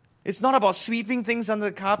 It's not about sweeping things under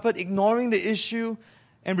the carpet, ignoring the issue,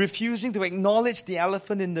 and refusing to acknowledge the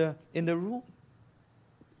elephant in the room.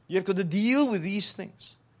 You have got to deal with these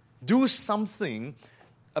things. Do something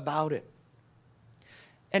about it.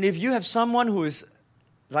 And if you have someone who is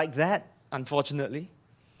like that, unfortunately,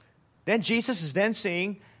 then Jesus is then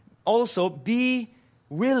saying, also be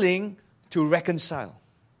willing to reconcile.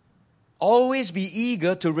 Always be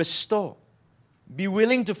eager to restore. Be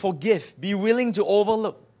willing to forgive. Be willing to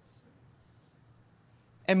overlook.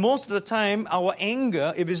 And most of the time, our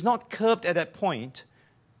anger, if it's not curbed at that point,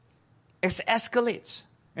 it escalates.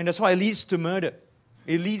 And that's why it leads to murder.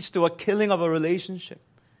 It leads to a killing of a relationship.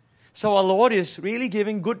 So our Lord is really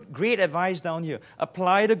giving great advice down here.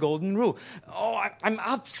 Apply the golden rule. Oh, I'm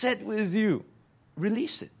upset with you.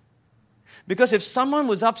 Release it. Because if someone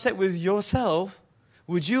was upset with yourself,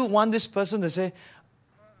 would you want this person to say,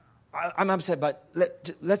 I'm upset, but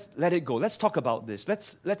let's let it go. Let's talk about this.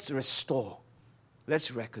 Let's restore. Let's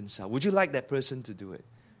reconcile. Would you like that person to do it?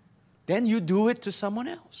 Then you do it to someone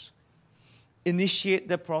else. Initiate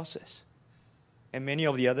the process. And many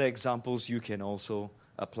of the other examples you can also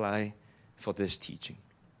apply for this teaching.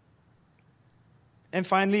 And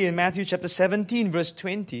finally, in Matthew chapter 17, verse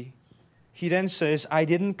 20, he then says, I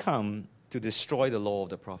didn't come to destroy the law of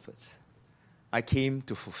the prophets. I came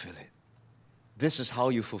to fulfill it. This is how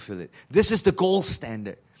you fulfill it. This is the gold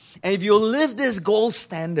standard. And if you live this gold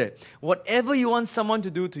standard, whatever you want someone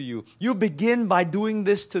to do to you, you begin by doing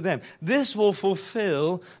this to them. This will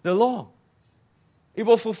fulfill the law. It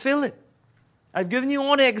will fulfill it. I've given you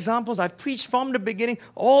all the examples. I've preached from the beginning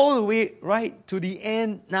all the way right to the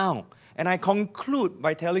end now. And I conclude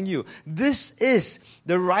by telling you, this is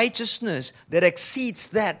the righteousness that exceeds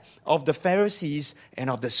that of the Pharisees and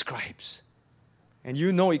of the scribes. And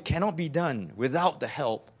you know it cannot be done without the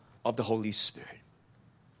help of the Holy Spirit.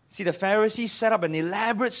 See, the Pharisees set up an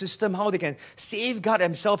elaborate system how they can safeguard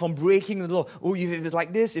themselves from breaking the law. Oh, if it's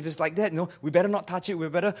like this, if it's like that, no, we better not touch it. We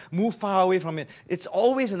better move far away from it. It's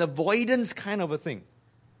always an avoidance kind of a thing.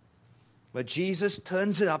 But Jesus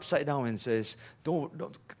turns it upside down and says,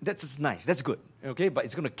 don't, that's nice, that's good, okay? But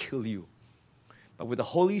it's going to kill you. But with the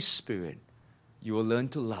Holy Spirit, you will learn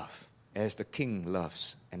to love as the King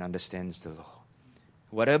loves and understands the law.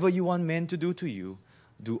 Whatever you want men to do to you,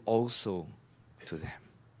 do also to them.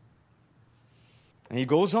 And he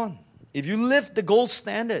goes on. If you live the gold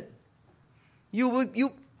standard,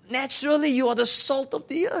 you naturally you are the salt of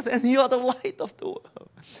the earth and you are the light of the world.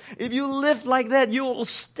 If you live like that, you will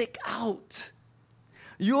stick out.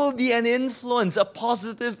 You will be an influence, a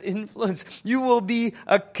positive influence. You will be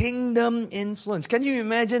a kingdom influence. Can you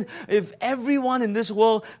imagine if everyone in this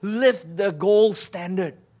world lived the gold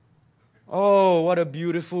standard? Oh, what a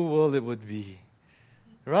beautiful world it would be.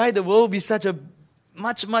 Right? The world would be such a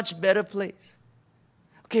much, much better place.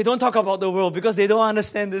 Okay, don't talk about the world because they don't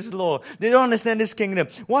understand this law. They don't understand this kingdom.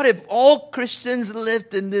 What if all Christians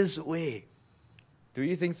lived in this way? Do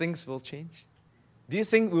you think things will change? Do you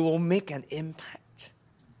think we will make an impact?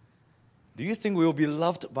 Do you think we will be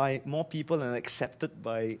loved by more people and accepted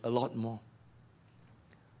by a lot more?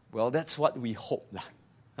 Well, that's what we hope.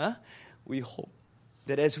 Huh? We hope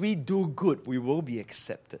that as we do good, we will be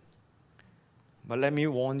accepted. But let me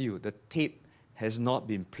warn you, the tape has not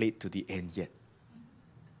been played to the end yet.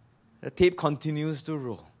 The tape continues to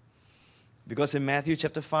roll. Because in Matthew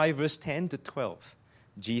chapter 5, verse 10 to 12,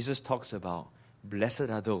 Jesus talks about, blessed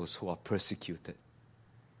are those who are persecuted.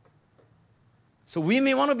 So we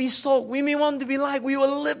may want to be salt. We may want to be like, we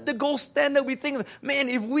will live the gold standard. We think, man,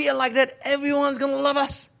 if we are like that, everyone's going to love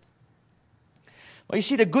us. But you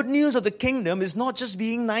see, the good news of the kingdom is not just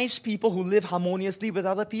being nice people who live harmoniously with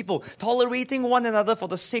other people, tolerating one another for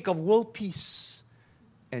the sake of world peace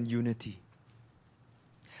and unity.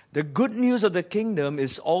 The good news of the kingdom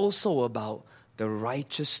is also about the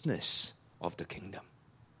righteousness of the kingdom.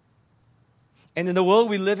 And in the world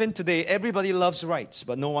we live in today, everybody loves rights,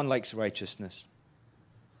 but no one likes righteousness.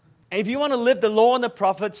 And if you want to live the law and the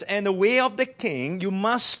prophets and the way of the king, you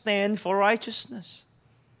must stand for righteousness.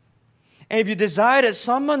 And if you desire that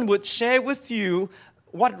someone would share with you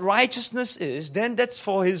what righteousness is, then that's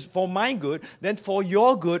for my good. Then for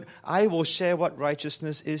your good, I will share what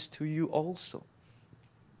righteousness is to you also.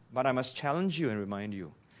 But I must challenge you and remind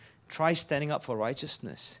you, try standing up for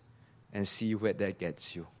righteousness and see where that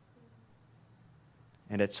gets you.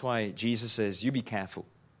 And that's why Jesus says, you be careful.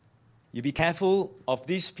 You be careful of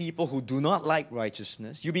these people who do not like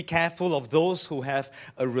righteousness. You be careful of those who have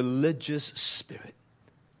a religious spirit.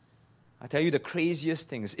 I tell you the craziest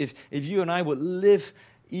things. If you and I would live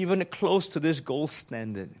even close to this gold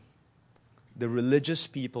standard, the religious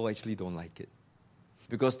people actually don't like it.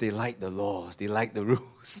 Because they like the laws, they like the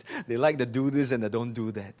rules, they like the do this and the don't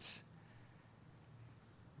do that.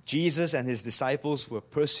 Jesus and his disciples were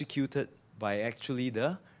persecuted by actually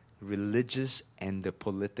the religious and the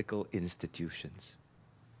political institutions.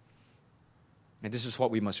 And this is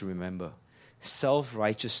what we must remember.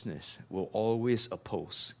 Self-righteousness will always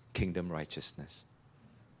oppose kingdom righteousness.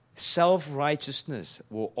 Self-righteousness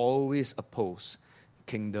will always oppose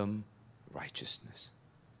kingdom righteousness.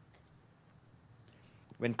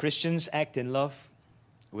 When Christians act in love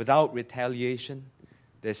without retaliation,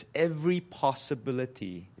 there's every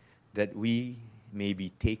possibility that we may be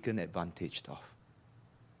taken advantage of.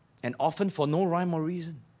 And often for no rhyme or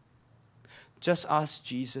reason. Just ask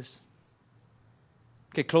Jesus.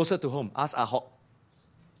 Okay, closer to home, ask Ahok.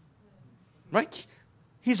 Right?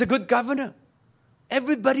 He's a good governor.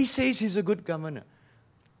 Everybody says he's a good governor.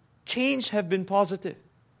 Change have been positive.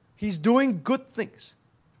 He's doing good things.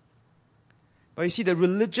 But you see, the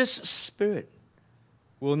religious spirit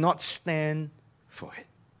will not stand for it.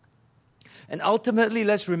 And ultimately,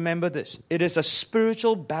 let's remember this. It is a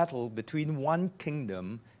spiritual battle between one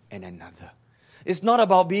kingdom and another. It's not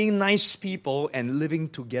about being nice people and living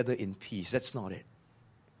together in peace. That's not it.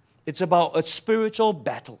 It's about a spiritual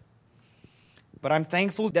battle. But I'm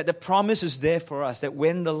thankful that the promise is there for us, that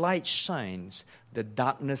when the light shines, the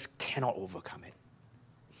darkness cannot overcome it.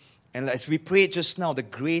 And as we prayed just now, the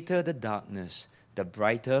greater the darkness, the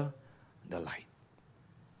brighter the light.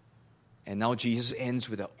 And now Jesus ends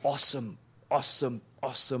with an awesome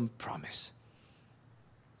promise.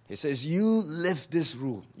 He says, you live this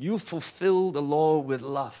rule. You fulfill the law with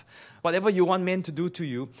love. Whatever you want men to do to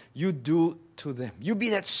you, you do to them. You be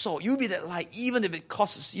that salt. You be that light, even if it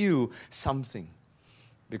costs you something.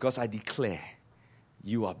 Because I declare,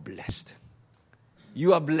 you are blessed.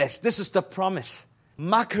 You are blessed. This is the promise.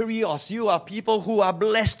 Makarios, you are people who are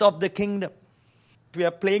blessed of the kingdom. We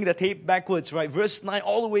are playing the tape backwards, right? Verse 9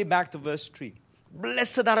 all the way back to verse 3.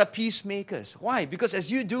 Blessed are the peacemakers. Why? Because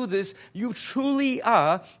as you do this, you truly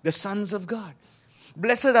are the sons of God.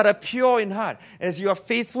 Blessed are the pure in heart. As you are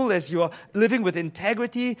faithful, as you are living with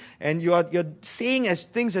integrity, and you're saying as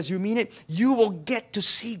things as you mean it, you will get to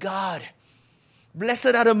see God. Blessed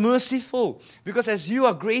are the merciful, because as you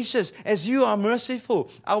are gracious, as you are merciful,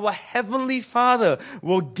 our Heavenly Father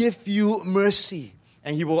will give you mercy,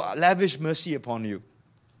 and He will lavish mercy upon you.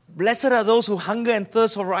 Blessed are those who hunger and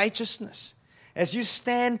thirst for righteousness. As you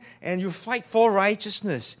stand and you fight for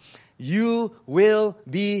righteousness, you will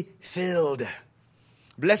be filled.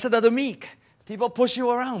 Blessed are the meek. People push you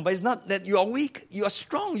around, but it's not that you are weak. You are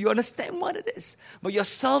strong. You understand what it is. But you're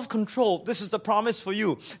self-controlled. This is the promise for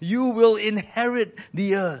you. You will inherit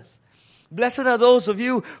the earth. Blessed are those of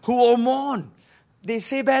you who will mourn. They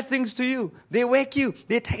say bad things to you. They wake you.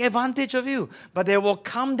 They take advantage of you. But there will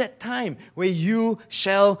come that time where you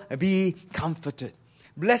shall be comforted.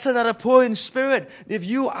 Blessed are the poor in spirit, if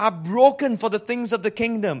you are broken for the things of the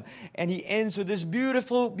kingdom. And he ends with this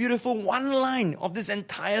beautiful, beautiful one line of this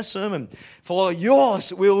entire sermon. For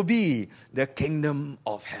yours will be the kingdom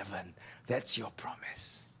of heaven. That's your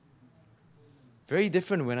promise. Very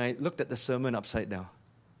different when I looked at the sermon upside down.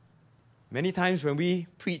 Many times when we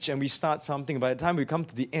preach and we start something, by the time we come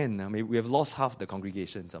to the end, we have lost half the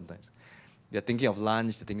congregation sometimes. They're thinking of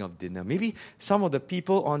lunch, they're thinking of dinner. Maybe some of the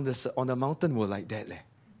people on the mountain were like that.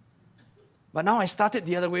 But now I started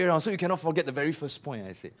the other way around, so you cannot forget the very first point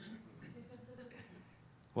I said.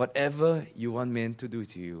 Whatever you want men to do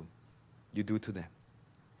to you, you do to them.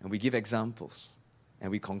 And we give examples.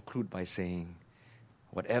 And we conclude by saying,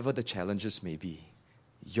 whatever the challenges may be,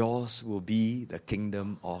 yours will be the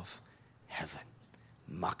kingdom of heaven.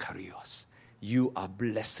 Makarios. You are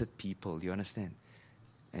blessed people, you understand?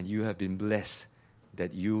 And you have been blessed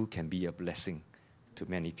that you can be a blessing to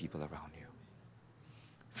many people around you.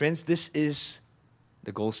 Friends, this is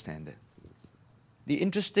the gold standard. The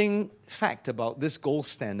interesting fact about this gold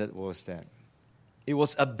standard was that it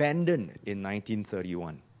was abandoned in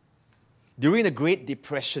 1931. During the Great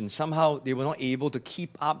Depression, somehow they were not able to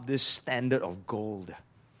keep up this standard of gold.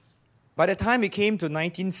 By the time it came to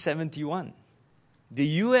 1971, the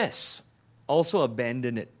US also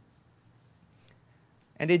abandoned it.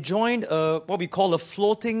 And they joined what we call a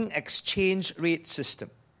floating exchange rate system.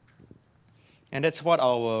 And that's what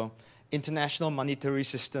our international monetary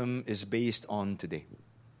system is based on today.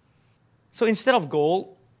 So instead of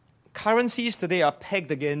gold, currencies today are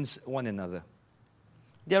pegged against one another.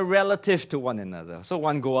 They're relative to one another. So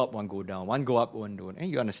one go up, one go down. One go up, one go down.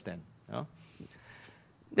 You understand? No?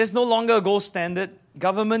 There's no longer a gold standard.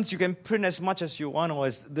 Governments, you can print as much as you want or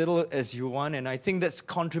as little as you want. And I think that's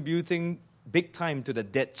contributing big time to the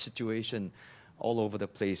debt situation all over the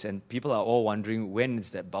place. And people are all wondering, when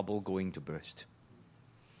is that bubble going to burst?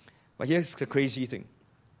 But here's the crazy thing.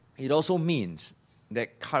 It also means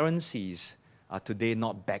that currencies are today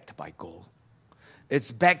not backed by gold.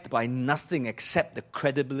 It's backed by nothing except the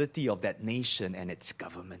credibility of that nation and its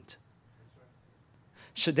government.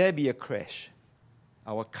 Should there be a crash,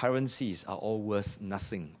 our currencies are all worth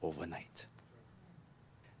nothing overnight.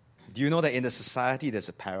 Do you know that in the society there's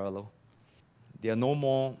a parallel? There are no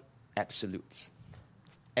more absolutes.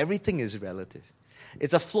 Everything is relative.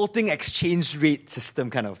 It's a floating exchange rate system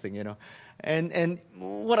kind of thing, And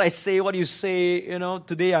what I say, what you say,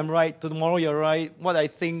 today I'm right, tomorrow you're right, what I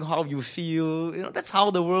think, how you feel, that's how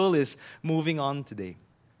the world is moving on today.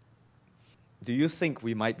 Do you think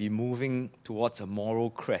we might be moving towards a moral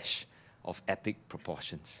crash of epic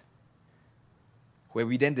proportions, where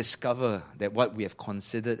we then discover that what we have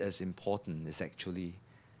considered as important is actually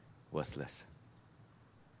worthless?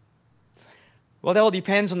 Well, that all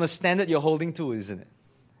depends on the standard you're holding to, isn't it?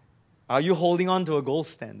 Are you holding on to a gold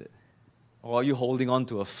standard? Or are you holding on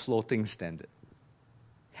to a floating standard?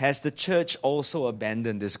 Has the church also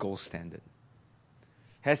abandoned this gold standard?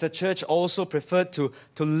 Has the church also preferred to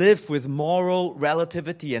live with moral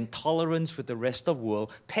relativity and tolerance with the rest of the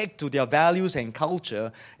world, pegged to their values and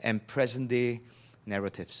culture and present-day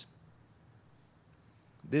narratives?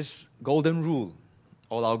 This golden rule,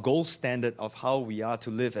 or our gold standard of how we are to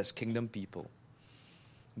live as kingdom people,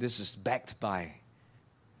 this is backed by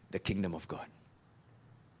the kingdom of God.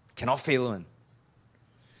 Cannot fail one.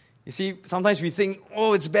 You see, sometimes we think,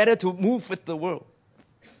 it's better to move with the world.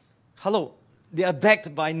 Hello, they are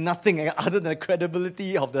backed by nothing other than the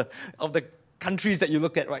credibility of the countries that you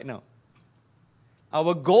look at right now.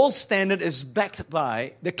 Our gold standard is backed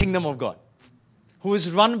by the kingdom of God, who is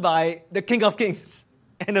run by the King of Kings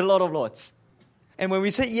and the Lord of Lords. And when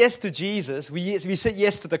we said yes to Jesus, we said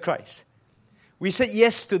yes to the Christ. We said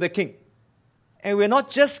yes to the King. And we're not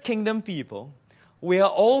just kingdom people. We are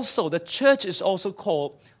also, the church is also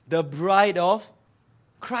called the bride of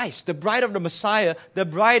Christ, the bride of the Messiah, the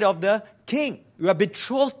bride of the King. We are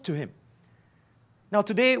betrothed to Him. Now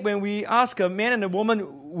today, when we ask a man and a woman,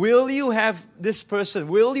 will you have this person?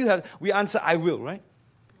 We answer, I will, right?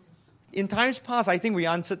 In times past, I think they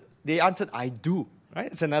answered, I do,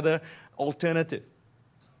 right? It's another alternative.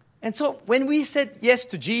 And so when we said yes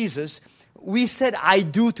to Jesus, we said, I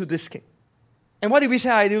do to this King. And what did we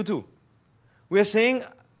say I do to? We're saying,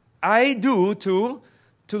 I do to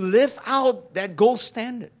live out that gold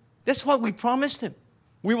standard. That's what we promised Him.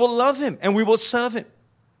 We will love Him and we will serve Him.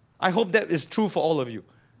 I hope that is true for all of you.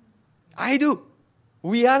 I do.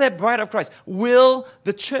 We are that bride of Christ. Will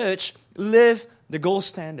the church live the gold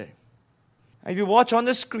standard? If you watch on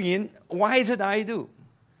the screen, why is it I do?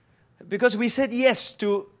 Because we said yes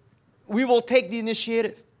to, we will take the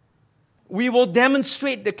initiative. We will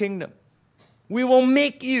demonstrate the kingdom. We will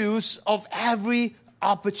make use of every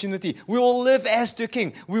opportunity. We will live as the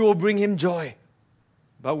King. We will bring Him joy.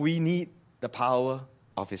 But we need the power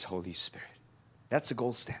of His Holy Spirit. That's the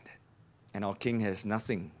gold standard. And our King has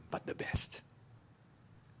nothing but the best.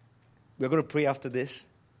 We're going to pray after this.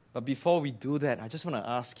 But before we do that, I just want to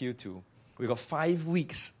ask you we've got 5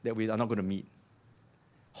 weeks that we are not going to meet.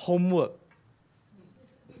 Homework.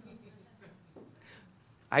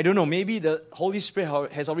 I don't know, maybe the Holy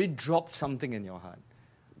Spirit has already dropped something in your heart.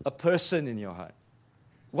 A person in your heart.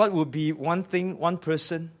 What would be one thing, one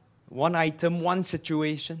person, one item, one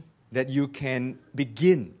situation that you can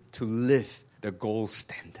begin to live the gold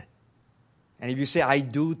standard? And if you say, I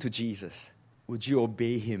do to Jesus, would you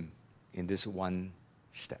obey Him in this one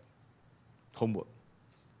step? Homework.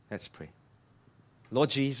 Let's pray.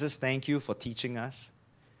 Lord Jesus, thank you for teaching us.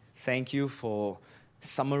 Thank you for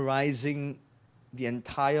summarizing the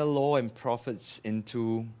entire law and prophets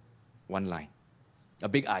into one line. A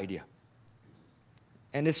big idea.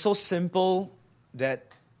 And it's so simple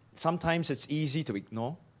that sometimes it's easy to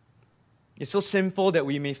ignore. It's so simple that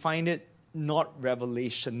we may find it not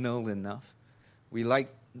revelational enough. We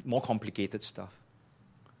like more complicated stuff.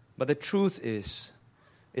 But the truth is,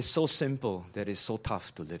 it's so simple that it's so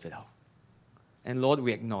tough to live it out. And Lord,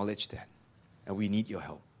 we acknowledge that. And we need your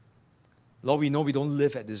help. Lord, we know we don't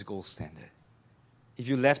live at this gold standard. If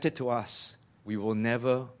you left it to us, we will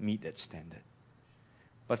never meet that standard.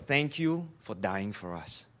 But thank you for dying for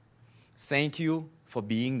us. Thank you for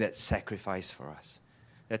being that sacrifice for us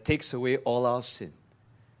that takes away all our sin.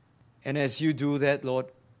 And as you do that, Lord,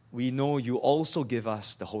 we know you also give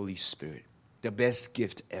us the Holy Spirit, the best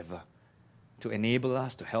gift ever, to enable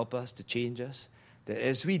us, to help us, to change us, that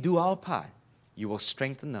as we do our part, you will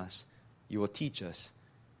strengthen us, you will teach us,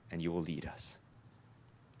 and you will lead us.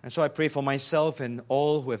 And so I pray for myself and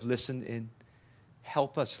all who have listened in.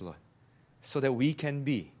 Help us, Lord, so that we can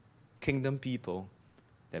be kingdom people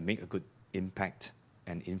that make a good impact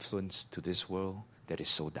and influence to this world that is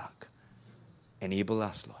so dark. Enable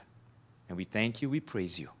us, Lord. And we thank you, we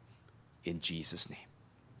praise you. In Jesus' name,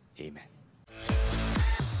 amen.